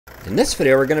In this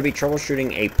video, we're going to be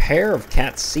troubleshooting a pair of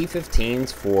Cat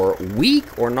C15s for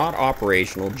weak or not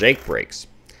operational Jake brakes.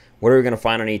 What are we going to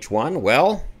find on each one?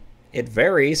 Well, it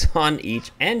varies on each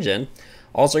engine.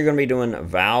 Also, you're going to be doing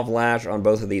valve lash on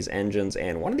both of these engines,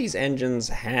 and one of these engines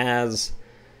has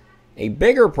a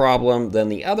bigger problem than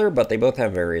the other, but they both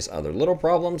have various other little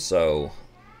problems, so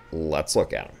let's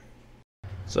look at them.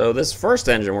 So this first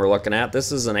engine we're looking at,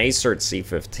 this is an Acert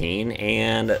C15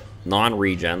 and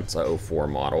non-regen, it's a 04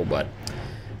 model, but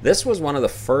this was one of the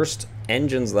first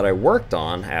engines that I worked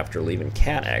on after leaving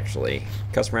Cat, actually.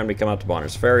 Customer had me come out to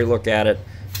Bonner's Ferry, look at it,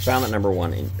 found that number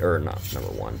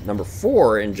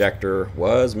 4 injector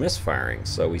was misfiring,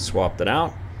 so we swapped it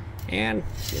out and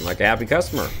seemed like a happy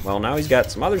customer. Well, now he's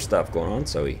got some other stuff going on,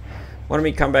 so he wanted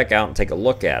me to come back out and take a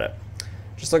look at it.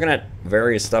 Just looking at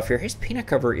various stuff here, his peanut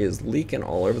cover is leaking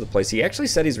all over the place. He actually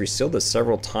said he's resealed this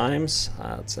several times.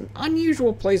 It's an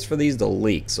unusual place for these to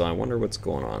leak, so I wonder what's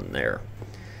going on there.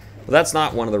 But that's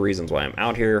not one of the reasons why I'm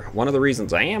out here. One of the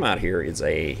reasons I am out here is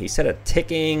he said a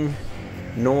ticking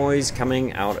noise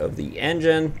coming out of the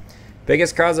engine.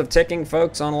 Biggest cause of ticking,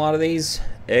 folks, on a lot of these,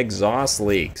 exhaust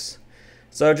leaks.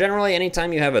 So generally,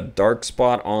 anytime you have a dark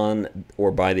spot on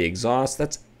or by the exhaust,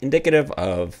 that's indicative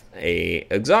of a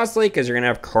exhaust leak, because you're going to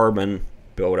have carbon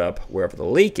build up wherever the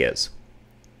leak is.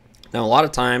 Now, a lot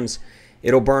of times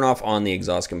it'll burn off on the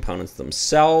exhaust components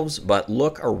themselves, but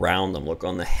look around them. Look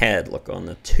on the head, look on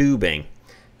the tubing.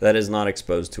 That is not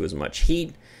exposed to as much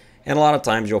heat, and a lot of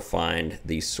times you'll find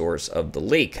the source of the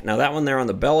leak. Now, that one there on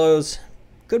the bellows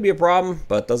could be a problem,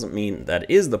 but doesn't mean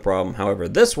that is the problem. However,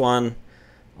 this one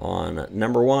on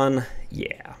number 1,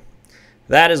 yeah.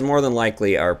 That is more than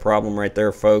likely our problem right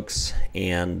there, folks.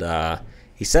 And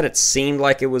he said it seemed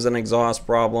like it was an exhaust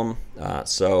problem.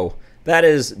 So that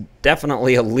is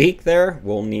definitely a leak there.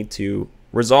 We'll need to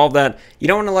resolve that. You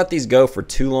don't want to let these go for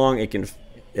too long. It can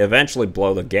eventually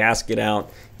blow the gasket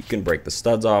out. You can break the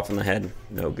studs off in the head.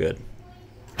 No good.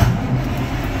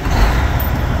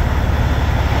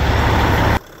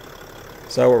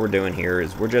 So what we're doing here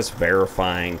is we're just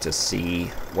verifying to see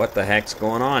what the heck's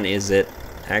going on. Is it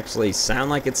actually sound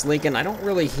like it's leaking? I don't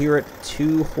really hear it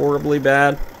too horribly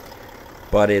bad,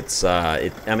 but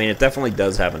I mean, it definitely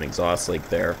does have an exhaust leak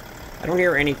there. I don't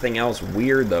hear anything else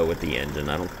weird though with the engine.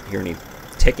 I don't hear any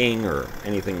ticking or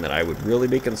anything that I would really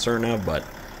be concerned of, but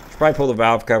I should probably pull the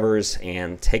valve covers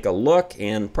and take a look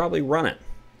and probably run it.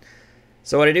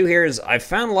 So what I do here is I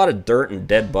found a lot of dirt and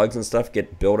dead bugs and stuff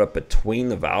get built up between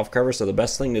the valve covers, so the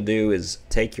best thing to do is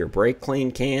take your brake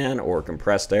clean can or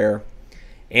compressed air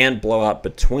and blow out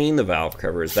between the valve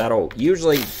covers. That'll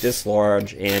usually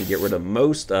dislodge and get rid of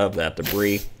most of that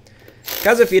debris.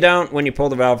 Because if you don't, when you pull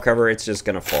the valve cover, it's just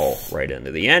going to fall right into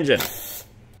the engine.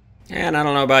 And I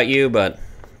don't know about you, but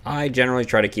I generally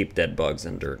try to keep dead bugs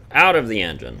and dirt out of the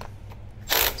engine.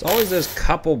 There's always those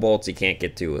couple bolts you can't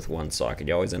get to with one socket.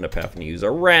 You always end up having to use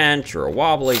a wrench or a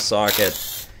wobbly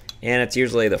socket. And it's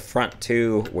usually the front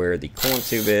two where the coolant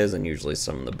tube is, and usually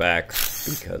some in the back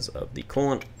because of the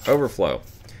coolant overflow.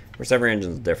 Of course, every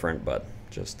engine's different, but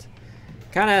just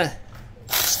kind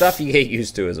of stuff you get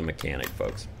used to as a mechanic,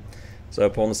 folks. So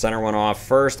pulling the center one off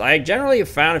first. I generally have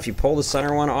found if you pull the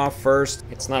center one off first,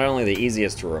 it's not only the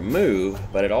easiest to remove,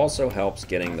 but it also helps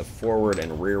getting the forward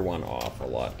and rear one off a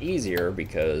lot easier,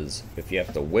 because if you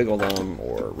have to wiggle them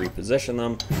or reposition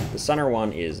them, the center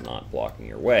one is not blocking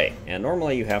your way. And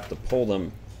normally you have to pull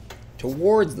them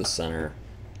towards the center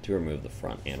to remove the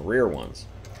front and rear ones.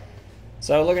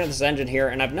 So looking at this engine here,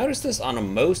 and I've noticed this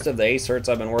on most of the Acerts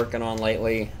I've been working on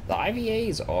lately, the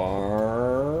IVAs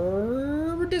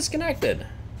are disconnected.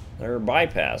 They're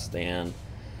bypassed, and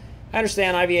I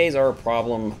understand IVAs are a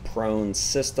problem-prone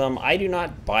system. I do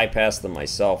not bypass them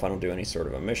myself. I don't do any sort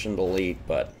of emission delete,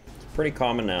 but it's pretty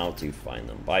common now to find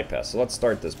them bypassed. So let's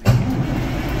start this puppy.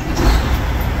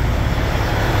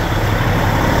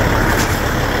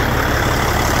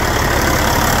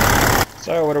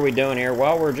 So what are we doing here?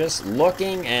 Well, we're just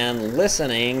looking and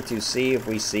listening to see if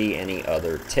we see any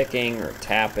other ticking or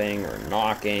tapping or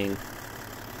knocking,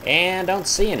 and don't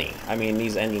see any. I mean,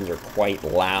 these engines are quite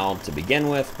loud to begin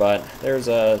with, but there's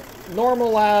a normal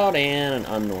loud and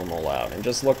an unnormal loud. And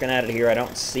just looking at it here, I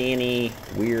don't see any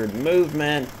weird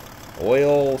movement,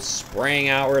 oil spraying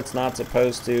out where it's not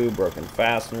supposed to, broken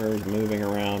fasteners moving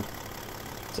around.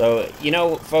 So, you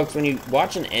know, folks, when you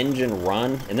watch an engine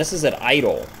run, and this is at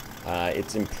idle,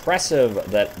 it's impressive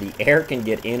that the air can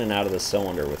get in and out of the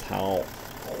cylinder with how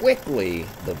quickly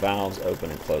the valves open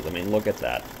and close. I mean, look at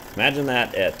that. Imagine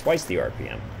that at twice the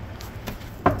RPM.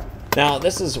 Now,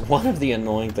 this is one of the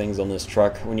annoying things on this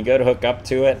truck. When you go to hook up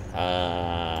to it,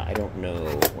 I don't know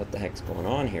what the heck's going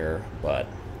on here, but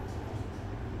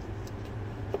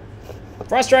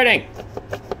Frustrating!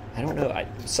 I don't know.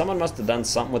 Someone must have done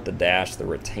something with the dash. The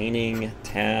retaining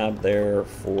tab there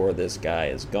for this guy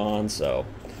is gone, so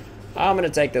I'm going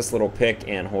to take this little pick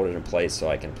and hold it in place so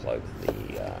I can plug the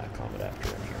comm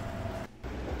adapter in here.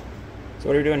 So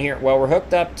what are we doing here? Well, we're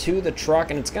hooked up to the truck,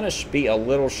 and it's going to be a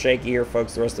little shaky here,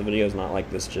 folks. The rest of the video is not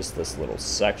like this, just this little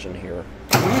section here.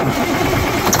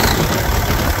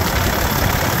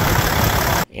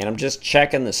 And I'm just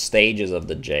checking the stages of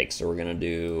the Jake. So we're going to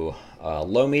do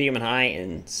low, medium, and high,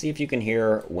 and see if you can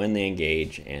hear when they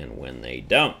engage and when they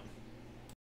don't.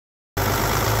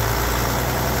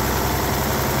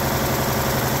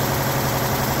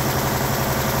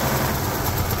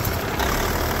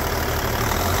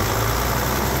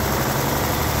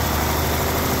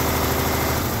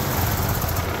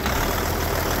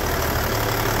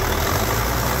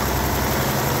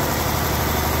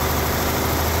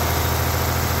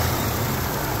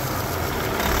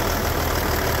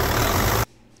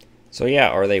 So yeah,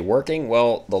 are they working?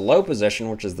 Well, the low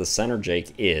position, which is the center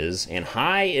Jake, is, and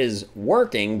high is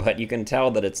working, but you can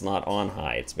tell that it's not on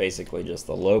high. It's basically just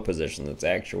the low position that's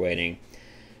actuating.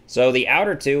 So the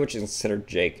outer two, which is considered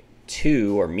Jake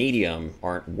 2 or medium,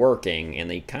 aren't working, and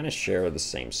they kind of share the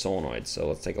same solenoid. So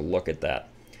let's take a look at that.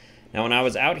 Now, when I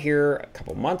was out here a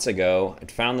couple months ago, I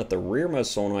found that the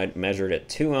rearmost solenoid measured at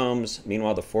 2 ohms.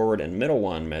 Meanwhile, the forward and middle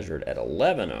one measured at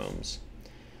 11 ohms.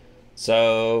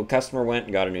 So customer went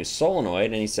and got a new solenoid,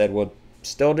 and he said, well,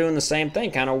 still doing the same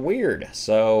thing, kind of weird.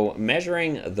 So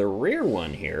measuring the rear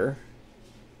one here,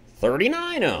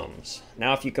 39 ohms.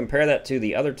 Now, if you compare that to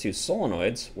the other two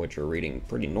solenoids, which are reading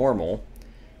pretty normal,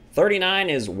 39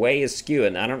 is way askew,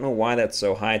 and I don't know why that's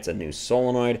so high. It's a new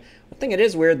solenoid. One thing it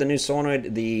is weird, the new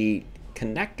solenoid, the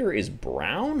connector is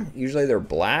brown. Usually they're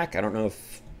black. I don't know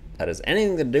if that has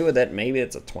anything to do with it. Maybe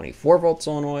it's a 24-volt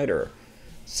solenoid or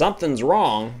something's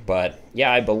wrong, but yeah,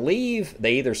 I believe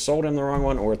they either sold him the wrong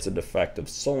one or it's a defective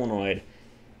solenoid,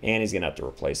 and he's going to have to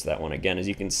replace that one again. As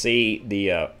you can see,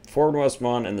 the forwardmost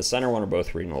one and the center one are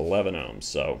both reading 11 ohms,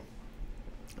 so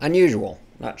unusual.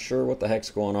 Not sure what the heck's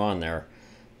going on there,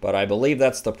 but I believe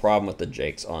that's the problem with the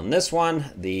Jakes. On this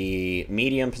one, the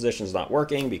medium position is not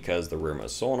working because the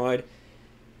rearmost solenoid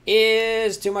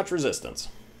is too much resistance.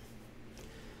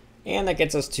 And that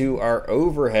gets us to our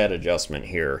overhead adjustment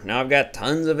here. Now, I've got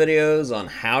tons of videos on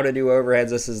how to do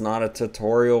overheads. This is not a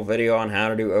tutorial video on how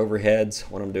to do overheads.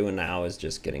 What I'm doing now is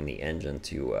just getting the engine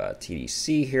to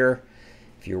TDC here.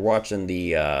 If you're watching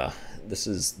the, this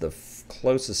is the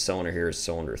closest cylinder here is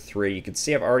cylinder 3. You can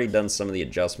see I've already done some of the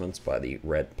adjustments by the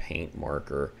red paint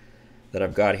marker that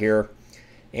I've got here.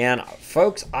 And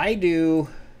folks, I do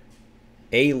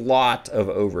a lot of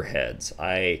overheads.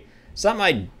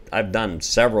 I've done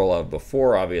several of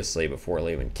before, obviously, before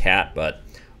leaving CAT, but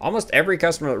almost every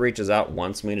customer that reaches out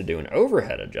wants me to do an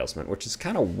overhead adjustment, which is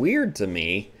kind of weird to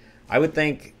me. I would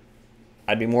think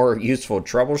I'd be more useful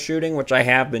troubleshooting, which I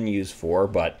have been used for,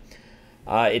 but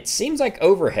it seems like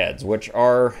overheads, which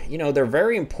are, you know, they're a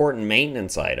very important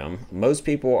maintenance item. Most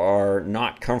people are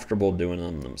not comfortable doing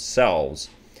them themselves.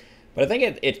 But I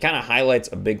think it kind of highlights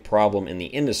a big problem in the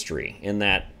industry in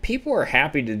that people are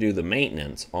happy to do the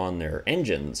maintenance on their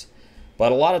engines,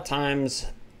 but a lot of times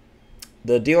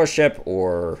the dealership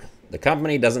or the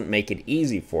company doesn't make it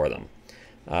easy for them.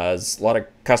 A lot of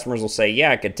customers will say,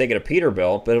 yeah, I could take it to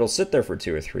Peterbilt, but it'll sit there for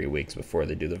 2 or 3 weeks before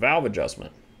they do the valve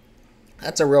adjustment.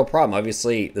 That's a real problem.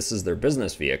 Obviously, this is their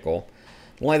business vehicle.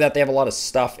 Not only that, they have a lot of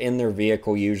stuff in their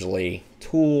vehicle, usually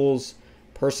tools,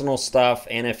 personal stuff,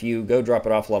 and if you go drop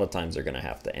it off, a lot of times they're going to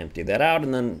have to empty that out,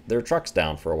 and then their truck's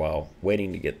down for a while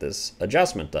waiting to get this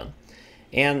adjustment done.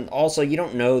 And also, you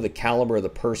don't know the caliber of the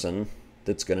person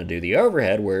that's going to do the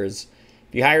overhead, whereas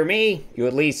if you hire me, you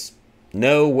at least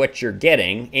know what you're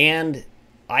getting, and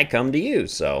I come to you.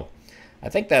 So I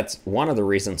think that's one of the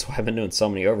reasons why I've been doing so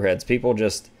many overheads. People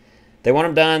just, they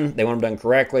want them done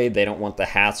correctly. They don't want the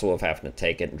hassle of having to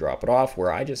take it and drop it off,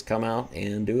 where I just come out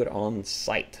and do it on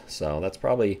site. So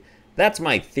that's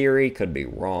my theory. Could be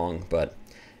wrong, but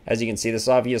as you can see, this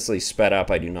obviously sped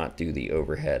up. I do not do the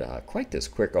overhead quite this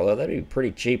quick, although that'd be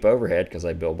pretty cheap overhead because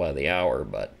I bill by the hour.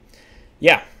 But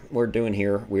yeah, we are doing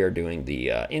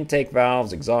the intake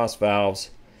valves, exhaust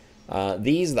valves. The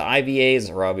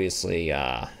IVAs are obviously,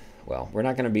 well, we're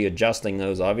not going to be adjusting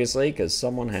those, obviously, because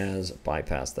someone has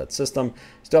bypassed that system.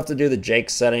 Still have to do the Jake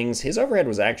settings. His overhead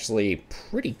was actually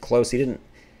pretty close. He didn't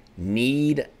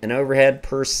need an overhead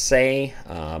per se.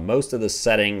 Most of the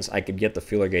settings, I could get the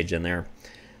feeler gauge in there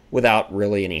without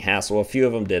really any hassle. A few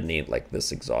of them did need, like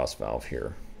this exhaust valve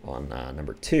here on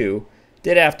number 2.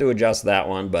 Did have to adjust that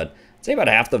one, but I'd say about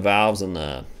half the valves and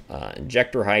the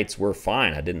injector heights were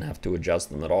fine. I didn't have to adjust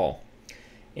them at all.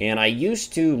 And I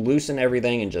used to loosen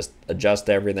everything and just adjust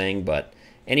everything, but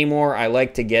anymore I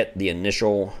like to get the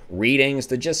initial readings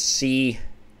to just see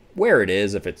where it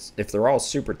is. If they're all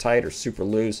super tight or super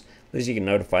loose, at least you can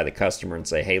notify the customer and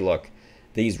say, hey, look,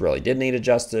 these really did need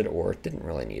adjusted or didn't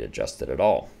really need adjusted at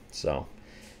all. So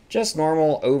just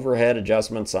normal overhead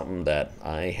adjustment, something that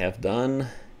I have done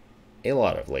a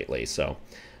lot of lately. So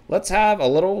let's have a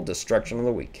little destruction of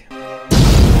the week.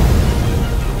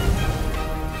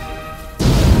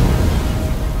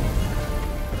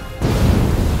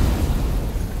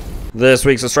 This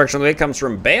week's destruction of the week comes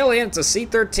from Bailey, and it's a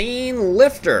C13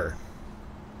 lifter.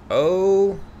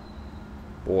 Oh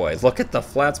boy, look at the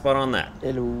flat spot on that.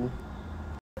 Hello.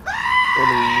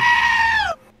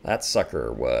 Hello. That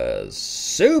sucker was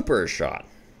super shot.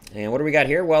 And what do we got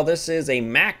here? Well, this is a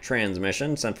Mack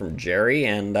transmission sent from Jerry,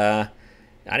 and I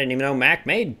didn't even know Mack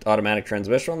made automatic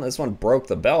transmission. This one broke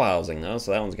the bell housing though,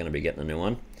 so that one's going to be getting a new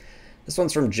one. This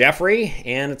one's from Jeffrey,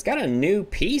 and it's got a new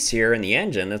piece here in the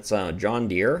engine. It's John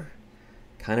Deere.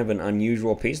 Kind of an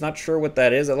unusual piece. Not sure what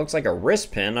that is. It looks like a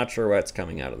wrist pin. Not sure what's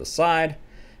coming out of the side.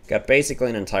 Got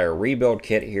basically an entire rebuild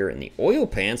kit here in the oil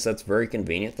pan, so that's very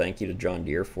convenient. Thank you to John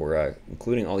Deere for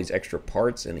including all these extra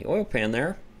parts in the oil pan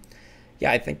there.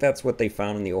 Yeah, I think that's what they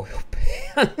found in the oil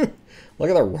pan. Look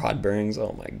at the rod bearings.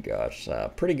 Oh my gosh.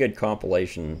 Pretty good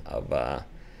compilation of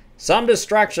some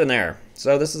destruction there.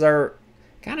 So this is our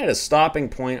kind of a stopping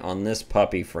point on this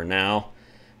puppy for now.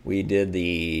 We did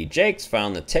the Jakes,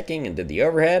 found the ticking, and did the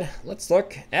overhead. Let's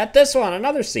look at this one,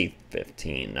 another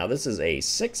C15. Now this is a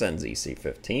 6NZ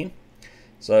C15.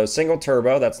 So single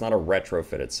turbo, that's not a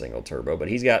retrofitted single turbo, but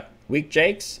he's got weak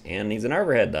Jakes and needs an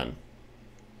overhead done.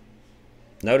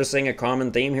 Noticing a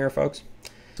common theme here, folks?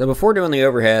 So before doing the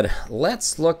overhead,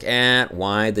 let's look at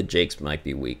why the Jakes might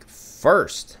be weak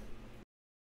first.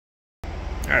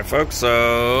 All right, folks,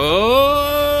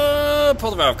 so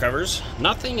pull the valve covers.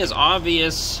 Nothing is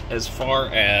obvious as far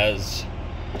as,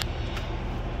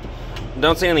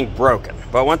 don't see anything broken.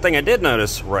 But one thing I did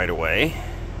notice right away,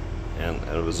 and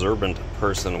an observant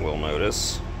person will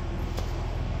notice,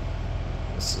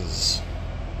 this is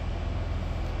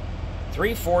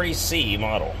 340C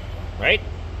model, right?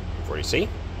 340C.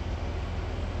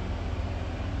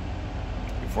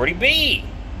 340B.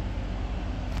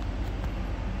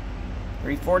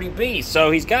 340B.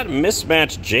 So he's got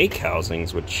mismatched Jake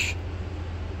housings, which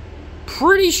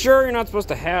pretty sure you're not supposed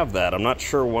to have that. I'm not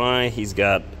sure why he's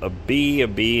got a B,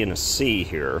 and a C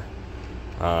here.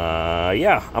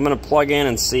 Yeah, I'm going to plug in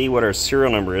and see what our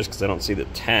serial number is because I don't see the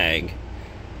tag.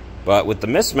 But with the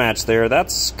mismatch there,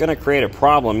 that's going to create a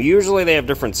problem. Usually they have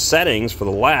different settings for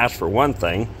the lash, for one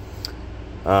thing.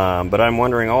 But I'm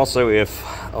wondering also if,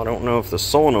 I don't know if the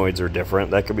solenoids are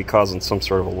different. That could be causing some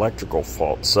sort of electrical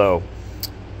fault. So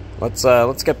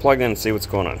let's get plugged in and see what's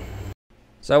going on.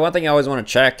 So one thing I always want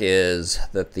to check is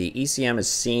that the ECM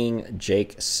is seeing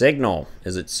Jake signal.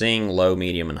 Is it seeing low,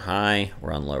 medium, and high?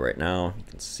 We're on low right now. You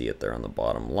can see it there on the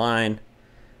bottom line.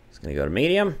 It's going to go to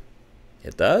medium.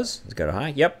 It does. Let's go to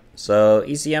high. Yep. So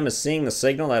ECM is seeing the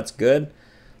signal. That's good.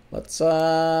 Let's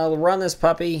run this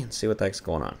puppy and see what the heck's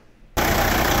going on.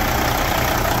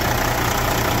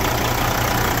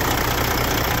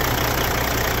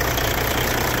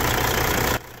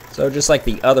 So just like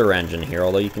the other engine here,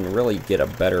 although you can really get a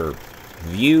better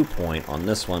viewpoint on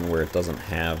this one where it doesn't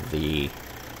have the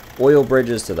oil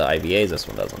bridges to the IVAs. This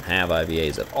one doesn't have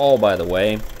IVAs at all, by the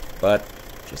way. But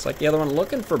just like the other one,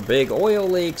 looking for big oil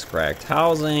leaks, cracked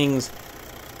housings,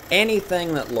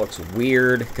 anything that looks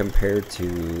weird compared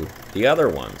to the other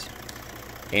ones.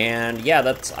 And yeah,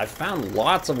 I found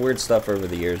lots of weird stuff over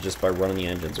the years just by running the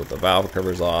engines with the valve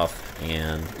covers off.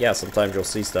 And yeah, sometimes you'll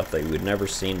see stuff that you would never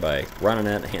seen by running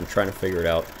it and trying to figure it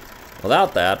out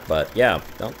without that. But yeah,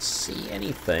 don't see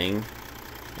anything.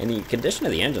 And the condition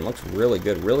of the engine looks really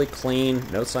good, really clean,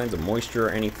 no signs of moisture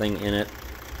or anything in it.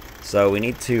 So we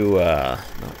need to,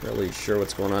 not really sure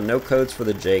what's going on. No codes for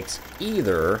the Jakes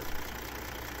either.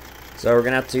 So we're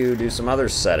going to have to do some other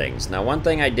settings. Now, one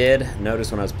thing I did notice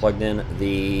when I was plugged in,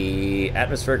 the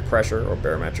atmospheric pressure or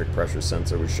barometric pressure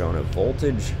sensor was showing a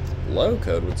voltage low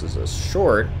code, which is a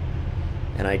short.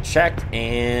 And I checked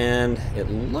and it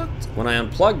looked, when I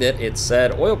unplugged it, it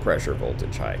said oil pressure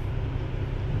voltage high.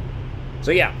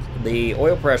 So yeah, the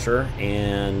oil pressure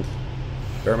and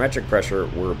barometric pressure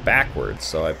were backwards.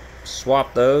 So I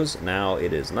swapped those. Now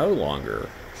it is no longer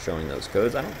showing those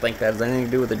codes. I don't think that has anything to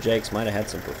do with the Jakes. Might have had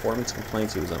some performance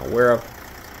complaints he was unaware of.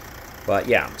 But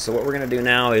yeah, so what we're going to do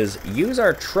now is use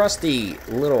our trusty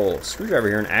little screwdriver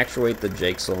here and actuate the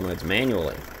Jake solenoids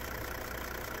manually.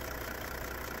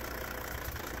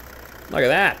 Look at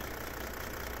that.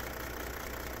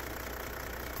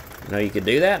 You know you could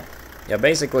do that? Yeah,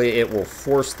 basically it will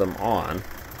force them on.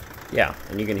 Yeah,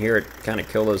 and you can hear it kind of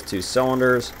kill those two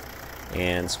cylinders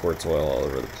and squirts oil all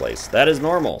over the place. That is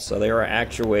normal, so they are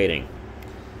actuating.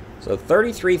 So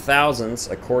 33 thousandths,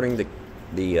 according to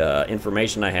the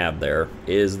information I have there,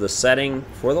 is the setting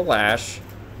for the Lash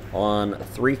on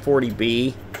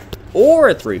 340B or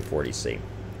a 340C.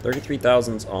 33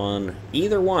 thousandths on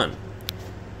either one.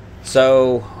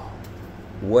 So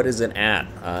what is it at?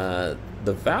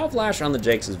 The valve lash on the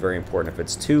Jakes is very important. If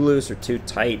it's too loose or too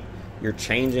tight, you're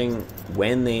changing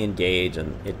when they engage,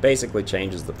 and it basically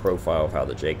changes the profile of how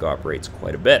the Jake operates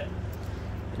quite a bit.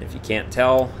 And if you can't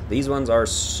tell, these ones are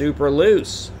super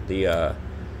loose. The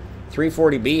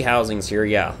 340B housings here,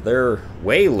 yeah, they're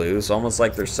way loose, almost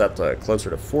like they're set to closer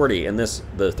to 40. And the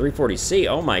 340C,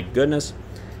 oh my goodness,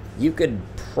 you could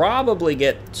probably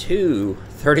get two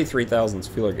 33 thousandths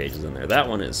feeler gauges in there. That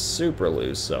one is super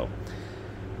loose, so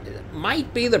it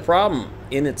might be the problem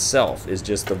in itself, is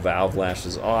just the valve lash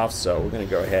is off. So we're going to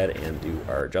go ahead and do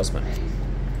our adjustment.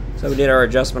 So we did our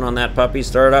adjustment on that puppy.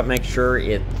 Start it up, make sure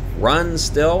it runs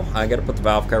still. I got to put the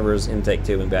valve covers, intake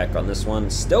tubing back on this one.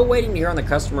 Still waiting to hear on the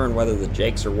customer and whether the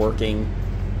Jakes are working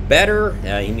better.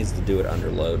 He needs to do it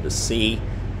under load to see.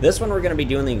 This one we're going to be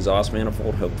doing the exhaust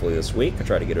manifold hopefully this week. I'll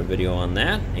try to get a video on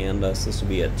that, and so this will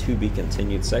be a to be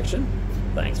continued section.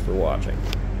 Thanks for watching.